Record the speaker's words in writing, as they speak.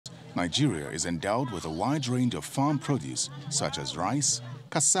Nigeria is endowed with a wide range of farm produce such as rice,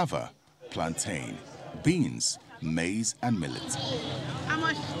 cassava, plantain, beans, maize and millet.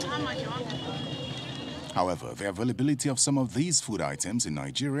 However, the availability of some of these food items in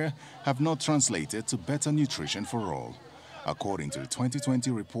Nigeria have not translated to better nutrition for all. According to the 2020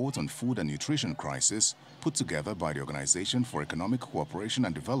 report on food and nutrition crisis put together by the Organization for Economic Cooperation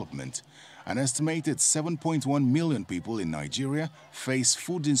and Development, an estimated 7.1 million people in Nigeria face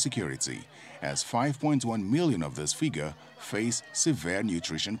food insecurity, as 5.1 million of this figure face severe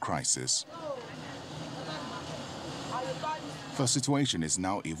nutrition crisis. The situation is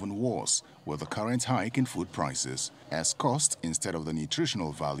now even worse with the current hike in food prices, as cost instead of the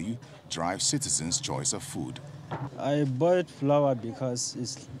nutritional value drives citizens' choice of food. I bought flour because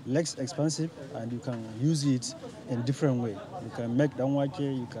it's less expensive and you can use it in different way. You can make danwake,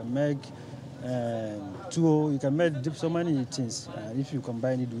 you can make tuwo, you can make so many things if you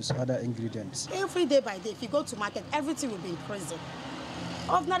combine it with other ingredients. Every day by day, if you go to market, everything will be increasing.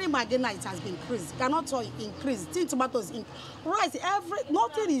 Ordinary margarine it has been increased. Cannot increase. Tin tomatoes, rice,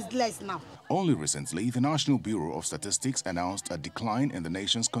 nothing is less now. Only recently, the National Bureau of Statistics announced a decline in the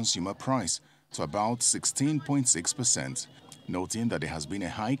nation's consumer price to about 16.6%, noting that there has been a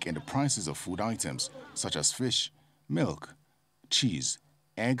hike in the prices of food items such as fish, milk, cheese,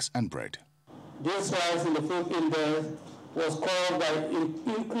 eggs and bread. This rise in the food index was caused by an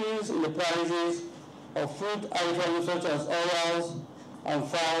increase in the prices of food items such as oils and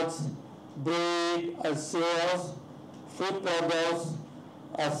fats, bread and cereals, food products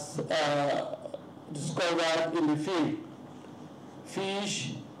as discovered in the field,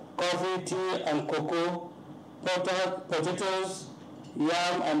 fish, coffee, tea and cocoa, potatoes,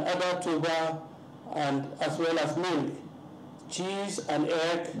 yam and other tuber, and as well as milk, cheese and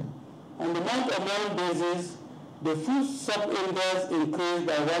egg. On the month-on-month basis, the food sub-index increased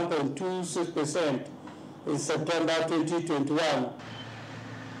by 1.26% in September 2021.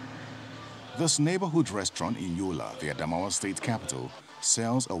 This neighborhood restaurant in Yola, the Adamawa state capital,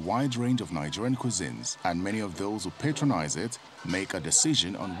 sells a wide range of Nigerian cuisines, and many of those who patronize it make a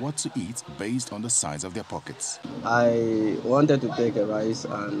decision on what to eat based on the size of their pockets. I wanted to take a rice,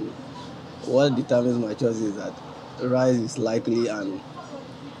 and what determines my choice is that rice is likely and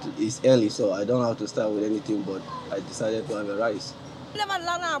it's early, so I don't have to start with anything, but I decided to have a rice.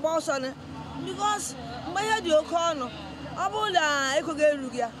 Because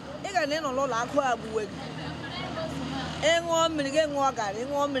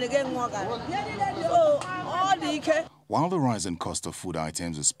while the rising cost of food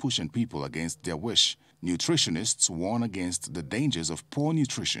items is pushing people against their wish, nutritionists warn against the dangers of poor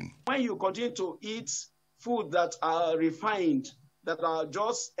nutrition. When you continue to eat food that are refined, that are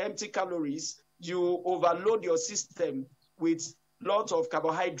just empty calories, you overload your system with lots of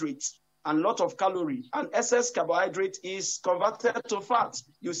carbohydrates and lot of calorie, and excess carbohydrate is converted to fat.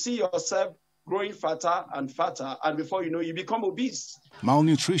 You see yourself growing fatter, and before you know, you become obese.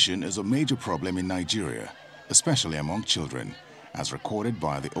 Malnutrition is a major problem in Nigeria, especially among children, as recorded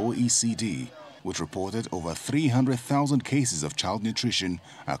by the OECD, which reported over 300,000 cases of child nutrition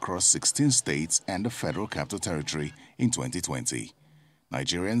across 16 states and the Federal Capital Territory in 2020.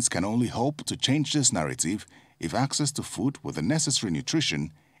 Nigerians can only hope to change this narrative if access to food with the necessary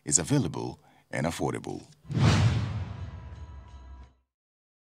nutrition is available and affordable.